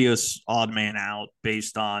 The obvious odd man out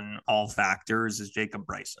based on all factors is Jacob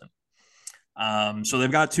Bryson. So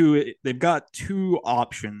they've got two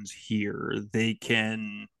options here. They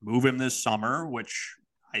can move him this summer, which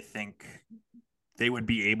I think they would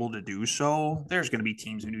be able to do so. There's going to be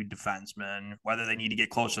teams who need defensemen, whether they need to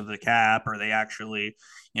get closer to the cap or they actually,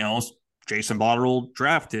 Jason Botterill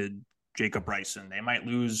drafted Jacob Bryson. They might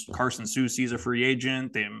lose Carson Soucy as a free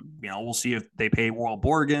agent. We'll see if they pay Royal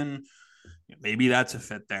Borgen. Maybe that's a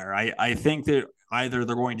fit there. I think that either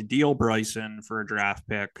they're going to deal Bryson for a draft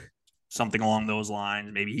pick, something along those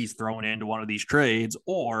lines. Maybe he's thrown into one of these trades,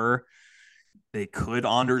 or they could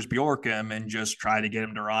Anders Bjorkum and just try to get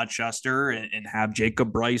him to Rochester and have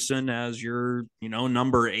Jacob Bryson as your,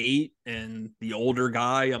 number 8 and the older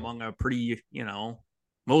guy among a pretty,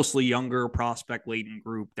 mostly younger prospect laden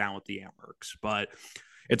group down with the Amherst. But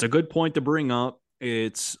it's a good point to bring up.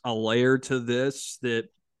 It's a layer to this that,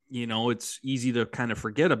 it's easy to kind of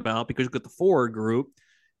forget about because you've got the forward group.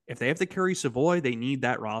 If they have to carry Savoy, they need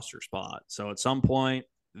that roster spot. So at some point,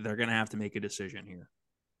 they're going to have to make a decision here.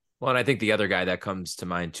 Well, and I think the other guy that comes to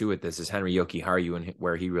mind too with this is Henry Jokiharju and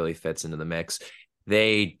where he really fits into the mix.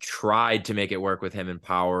 They tried to make it work with him in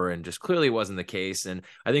power and just clearly wasn't the case. And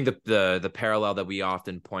I think the parallel that we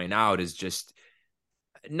often point out is just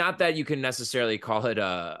not that you can necessarily call it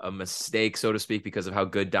a mistake, so to speak, because of how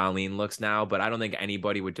good Dahlin looks now, but I don't think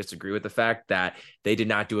anybody would disagree with the fact that they did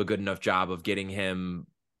not do a good enough job of getting him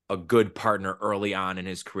a good partner early on in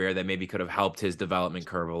his career that maybe could have helped his development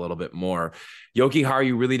curve a little bit more.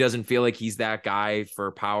 Jokiharju really doesn't feel like he's that guy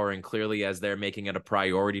for power, and clearly as they're making it a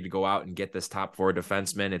priority to go out and get this top 4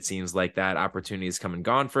 defenseman, it seems like that opportunity has come and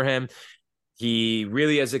gone for him. He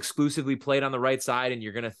really has exclusively played on the right side, and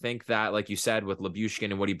you're going to think that, like you said, with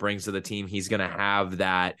Lyubushkin and what he brings to the team, he's going to have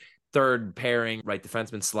that third pairing right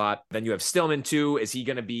defenseman slot. Then you have Stillman too. Is he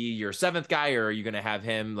going to be your 7th guy, or are you going to have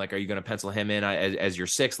him, are you going to pencil him in as your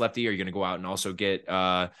 6th lefty? Or are you going to go out and also get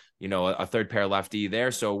a third pair lefty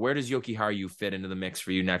there? So where does Jokiharju fit into the mix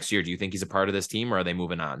for you next year? Do you think he's a part of this team, or are they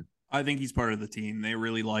moving on? I think he's part of the team. They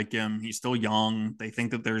really like him. He's still young. They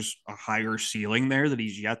think that there's a higher ceiling there that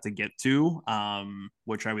he's yet to get to,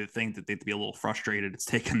 which I would think that they'd be a little frustrated it's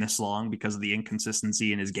taken this long because of the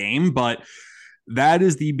inconsistency in his game. But that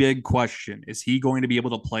is the big question. Is he going to be able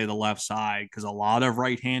to play the left side? Because a lot of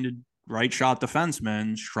right-handed, right-shot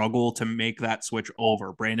defensemen struggle to make that switch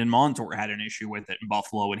over. Brandon Montour had an issue with it in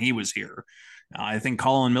Buffalo when he was here. I think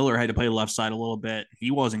Colin Miller had to play left side a little bit. He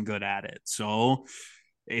wasn't good at it. So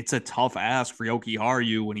it's a tough ask for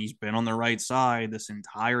Jokiharju when he's been on the right side this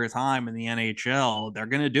entire time in the NHL. They're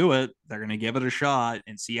going to do it. They're going to give it a shot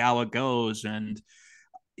and see how it goes. And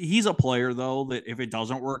he's a player, though, that if it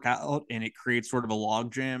doesn't work out and it creates sort of a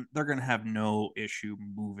logjam, they're going to have no issue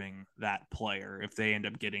moving that player if they end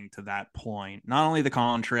up getting to that point. Not only the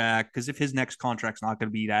contract, because if his next contract's not going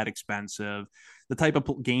to be that expensive, the type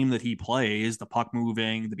of game that he plays, the puck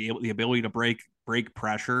moving, the ability to break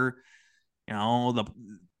pressure, the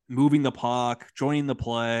moving the puck, joining the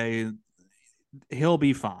play, he'll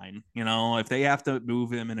be fine. If they have to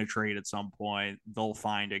move him in a trade at some point, they'll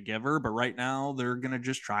find a giver. But right now, they're going to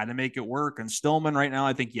just try to make it work. And Stillman right now,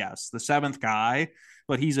 I think, yes, the 7th guy,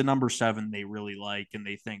 but he's a number 7 they really like. And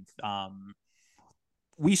they think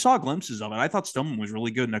we saw glimpses of it. I thought Stillman was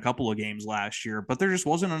really good in a couple of games last year, but there just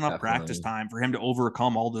wasn't enough practice time for him to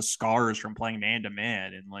overcome all the scars from playing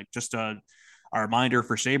man-to-man. And just a reminder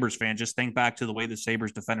for Sabres fans, just think back to the way the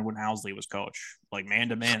Sabres defended when Housley was coach.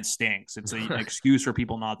 Man-to-man stinks. It's an excuse for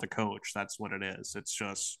people not to coach. That's what it is. It's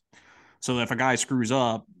just so that if a guy screws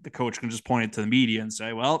up, the coach can just point it to the media and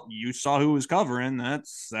say, well, you saw who was covering.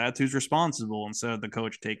 That's who's responsible, instead of the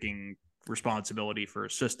coach taking responsibility for a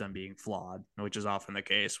system being flawed, which is often the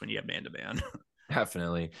case when you have man-to-man.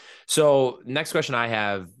 Definitely. So next question I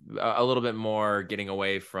have, a little bit more getting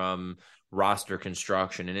away from roster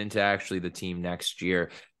construction and into actually the team next year.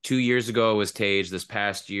 2 years ago it was Tage. This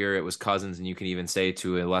past year it was Cousins, and you can even say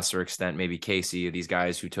to a lesser extent maybe Casey, these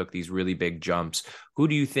guys who took these really big jumps. Who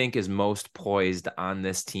do you think is most poised on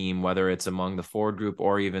this team, whether it's among the forward group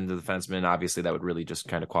or even the defensemen? Obviously that would really just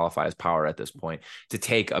kind of qualify as power at this point, to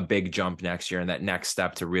take a big jump next year and that next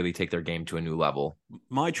step to really take their game to a new level.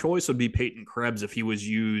 My choice would be Peyton Krebs if he was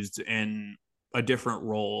used in a different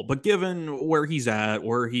role, but given where he's at,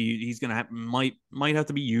 where he's going to might have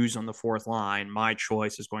to be used on the 4th line, my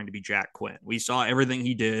choice is going to be Jack Quinn. We saw everything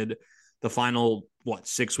he did the final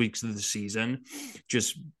 6 weeks of the season,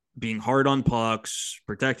 just being hard on pucks,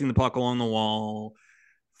 protecting the puck along the wall,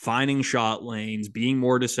 finding shot lanes, being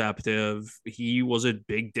more deceptive. He was a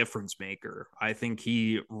big difference maker. I think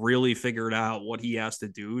he really figured out what he has to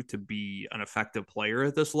do to be an effective player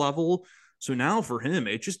at this level. So now for him,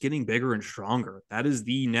 it's just getting bigger and stronger. That is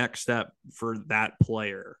the next step for that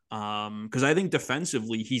player. Because I think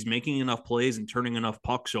defensively, he's making enough plays and turning enough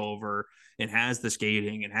pucks over and has the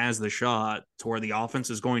skating and has the shot to where the offense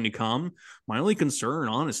is going to come. My only concern,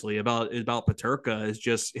 honestly, about Peterka is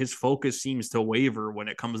just his focus seems to waver when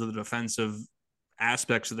it comes to the defensive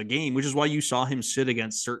aspects of the game, which is why you saw him sit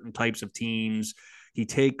against certain types of teams. He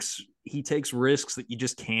takes risks that you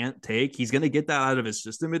just can't take. He's going to get that out of his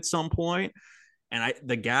system at some point. And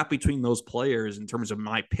the gap between those players in terms of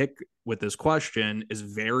my pick with this question is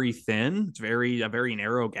very thin. It's a very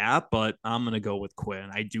narrow gap, but I'm going to go with Quinn.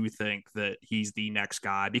 I do think that he's the next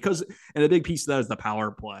guy because, and a big piece of that is the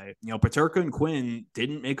power play. Peterka and Quinn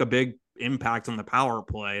didn't make a big impact on the power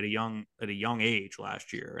play at a young age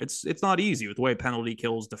last year. It's not easy with the way penalty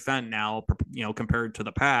kills defend now, compared to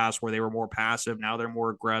the past where they were more passive. Now they're more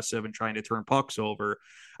aggressive and trying to turn pucks over.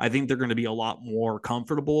 I think they're going to be a lot more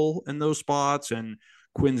comfortable in those spots, and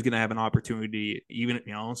Quinn's going to have an opportunity, even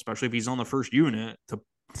especially if he's on the first unit,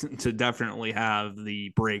 to definitely have the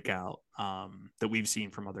breakout that we've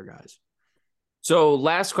seen from other guys. So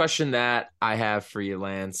last question that I have for you,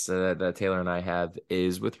 Lance, that Taylor and I have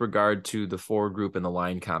is with regard to the forward group and the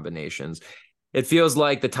line combinations. It feels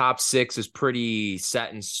like the top six is pretty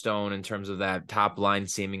set in stone in terms of that top line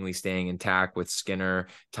seemingly staying intact with Skinner,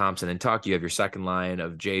 Thompson, and Tuck. You have your second line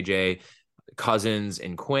of JJ, Cousins,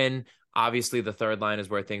 and Quinn. Obviously, the third line is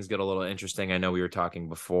where things get a little interesting. I know we were talking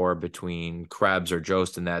before between Krebs or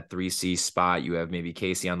Jost in that 3C spot. You have maybe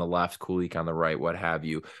Casey on the left, Kulik on the right, what have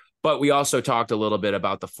you. But we also talked a little bit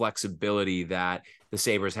about the flexibility that the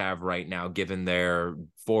Sabres have right now, given their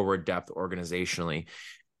forward depth organizationally.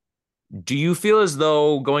 Do you feel as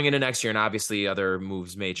though going into next year, and obviously other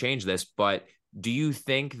moves may change this, but do you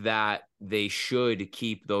think that they should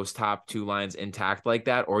keep those top two lines intact like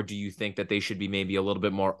that? Or do you think that they should be maybe a little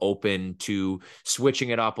bit more open to switching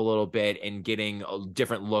it up a little bit and getting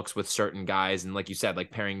different looks with certain guys? And like you said,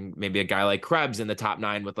 like pairing maybe a guy like Krebs in the top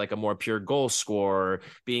nine with like a more pure goal scorer,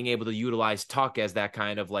 being able to utilize Tuck as that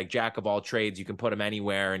kind of like jack of all trades. You can put him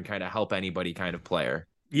anywhere and kind of help anybody kind of player.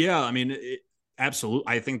 Yeah, I mean, absolutely.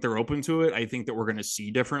 I think they're open to it. I think that we're going to see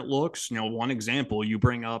different looks. One example you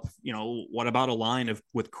bring up, what about a line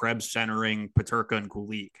with Krebs centering Peterka and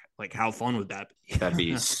Kulik? Like, how fun would that be? That'd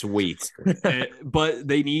be sweet. But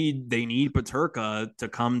they need Peterka to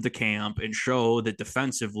come to camp and show that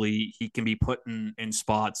defensively he can be put in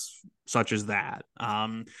spots such as that.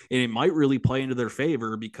 And it might really play into their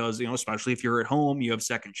favor because, especially if you're at home, you have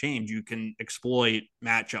second change, you can exploit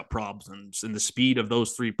matchup problems, and the speed of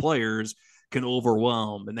those three players can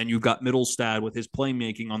overwhelm. And then you've got Middlestad with his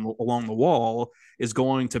playmaking along the wall is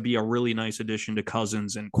going to be a really nice addition to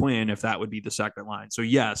Cousins and Quinn if that would be the second line. So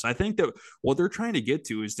yes, I think that what they're trying to get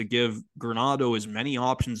to is to give Granato as many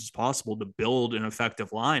options as possible to build an effective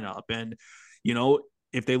lineup. And,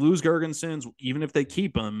 if they lose Girgensons, even if they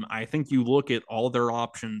keep him, I think you look at all their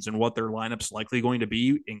options and what their lineup's likely going to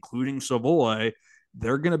be, including Savoy,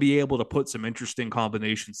 they're going to be able to put some interesting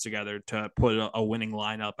combinations together to put a winning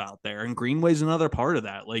lineup out there. And Greenway's another part of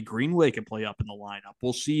that. Like, Greenway can play up in the lineup.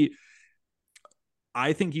 We'll see.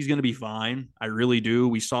 I think he's going to be fine. I really do.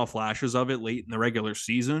 We saw flashes of it late in the regular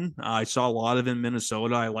season. I saw a lot of him in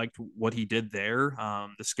Minnesota. I liked what he did there.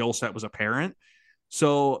 The skill set was apparent.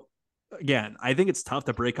 So again, I think it's tough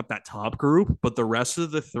to break up that top group, but the rest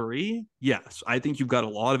of the three, yes, I think you've got a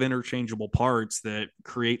lot of interchangeable parts that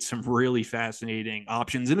create some really fascinating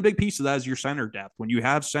options. And a big piece of that is your center depth. When you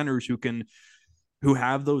have centers who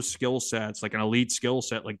have those skill sets, like an elite skill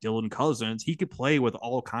set like Dylan Cousins, he could play with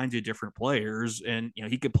all kinds of different players, and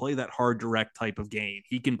he could play that hard direct type of game.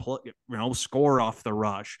 He can play, score off the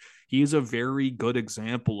rush. He is a very good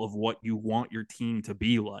example of what you want your team to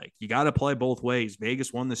be like. You got to play both ways.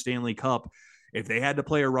 Vegas won the Stanley Cup. If they had to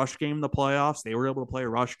play a rush game in the playoffs, they were able to play a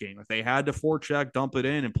rush game. If they had to forecheck, dump it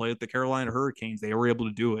in, and play with the Carolina Hurricanes, they were able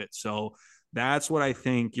to do it. So that's what I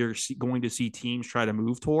think you're going to see teams try to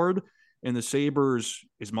move toward. And the Sabres,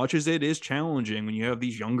 as much as it is challenging when you have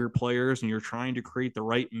these younger players and you're trying to create the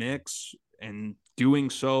right mix and doing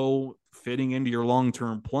so fitting into your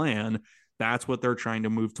long-term plan, that's what they're trying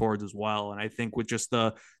to move towards as well. And I think with just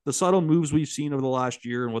the subtle moves we've seen over the last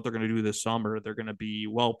year and what they're going to do this summer, they're going to be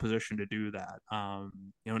well positioned to do that.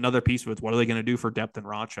 Another piece of it, what are they going to do for depth in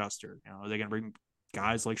Rochester? Are they going to bring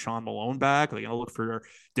guys like Sean Malone back? Are they going to look for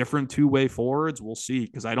different two-way forwards? We'll see,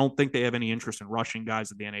 because I don't think they have any interest in rushing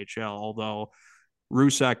guys at the NHL, although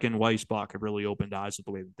Rusek and Weissbach have really opened eyes with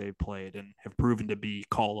the way that they've played and have proven to be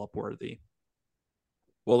call-up worthy.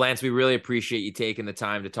 Well, Lance, we really appreciate you taking the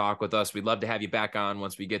time to talk with us. We'd love to have you back on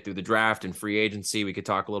once we get through the draft and free agency. We could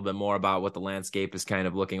talk a little bit more about what the landscape is kind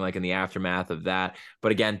of looking like in the aftermath of that.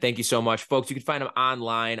 But again, thank you so much, folks. You can find him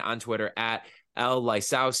online on Twitter at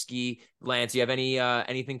Lysowski. Lance, you have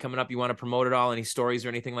anything coming up you want to promote at all? Any stories or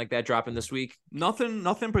anything like that dropping this week? Nothing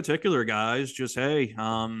particular, guys. Just hey,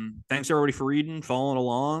 thanks everybody for reading, following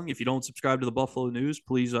along. If you don't subscribe to the Buffalo News,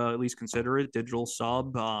 please at least consider it. Digital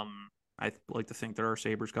sub. I like to think that our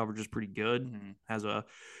Sabres coverage is pretty good and has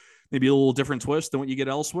maybe a little different twist than what you get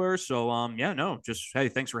elsewhere. So just hey,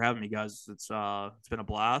 thanks for having me, guys. It's been a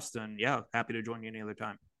blast, and yeah, happy to join you any other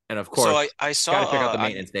time. And of course, so I saw gotta check out the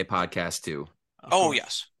Maintenance Day podcast too. Oh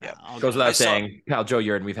yes, yeah. Goes without saying, pal Joe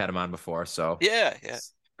Yurden, we've had him on before, so yeah,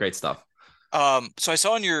 great stuff. So I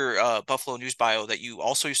saw in your Buffalo News bio that you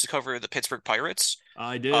also used to cover the Pittsburgh Pirates.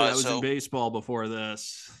 I did. I was in baseball before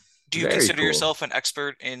this. Do you consider yourself an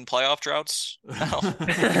expert in playoff droughts now?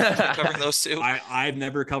 Covering those two? I've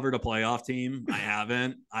never covered a playoff team. I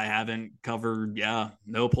haven't covered,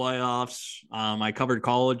 no playoffs. I covered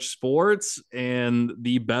college sports, and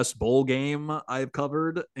the best bowl game I've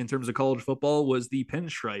covered in terms of college football was the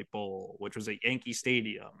Pinstripe Bowl, which was at Yankee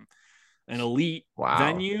Stadium. An elite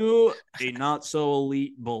venue, a not so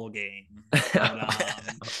elite bowl game.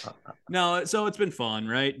 But, no, so it's been fun,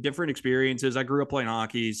 right? Different experiences. I grew up playing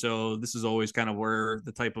hockey, so this is always kind of where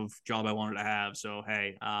the type of job I wanted to have. So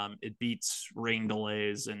hey, it beats rain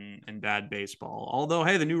delays and bad baseball. Although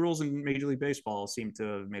hey, the new rules in Major League Baseball seem to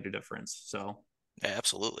have made a difference. So yeah,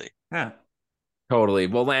 absolutely. Yeah. Totally.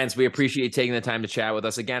 Well, Lance, we appreciate you taking the time to chat with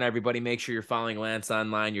us. Again, everybody, make sure you're following Lance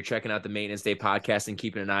online. You're checking out the Maintenance Day podcast and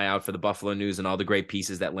keeping an eye out for the Buffalo News and all the great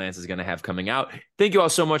pieces that Lance is going to have coming out. Thank you all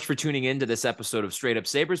so much for tuning in to this episode of Straight Up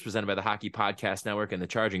Sabres, presented by the Hockey Podcast Network and the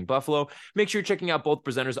Charging Buffalo. Make sure you're checking out both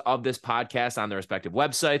presenters of this podcast on their respective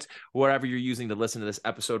websites. Wherever you're using to listen to this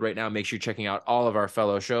episode right now, make sure you're checking out all of our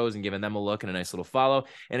fellow shows and giving them a look and a nice little follow.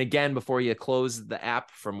 And again, before you close the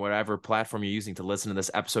app from whatever platform you're using to listen to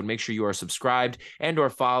this episode, make sure you are subscribed and or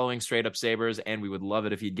following Straight Up Sabres, and we would love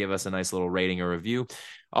it if you'd give us a nice little rating or review.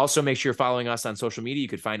 Also, make sure you're following us on social media. You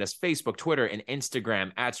could find us Facebook, Twitter, and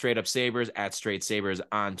Instagram at Straight Up Sabres, at Straight Sabres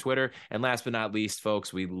on Twitter. And last but not least,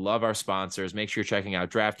 folks, we love our sponsors. Make sure you're checking out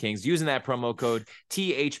DraftKings using that promo code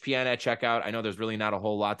THPN at checkout. I know there's really not a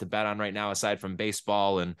whole lot to bet on right now aside from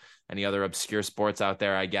baseball and any other obscure sports out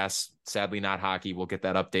there, I guess. Sadly, not hockey. We'll get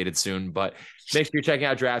that updated soon, but make sure you're checking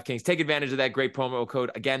out DraftKings. Take advantage of that great promo code.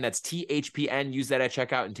 Again, that's THPN. Use that at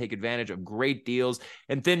checkout and take advantage of great deals.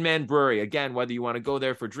 And Thin Man Brewery, again, whether you want to go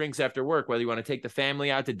there for drinks after work, whether you want to take the family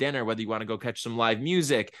out to dinner, whether you want to go catch some live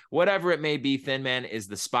music, whatever it may be, Thin Man is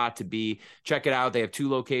the spot to be. Check it out. They have 2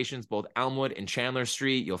 locations, both Elmwood and Chandler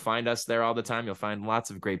Street. You'll find us there all the time. You'll find lots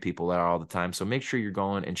of great people there all the time. So make sure you're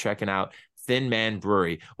going and checking out Thin Man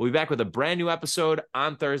Brewery. We'll be back with a brand new episode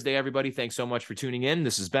on Thursday, everybody. Thanks so much for tuning in.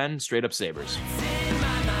 This has been Straight Up Sabres.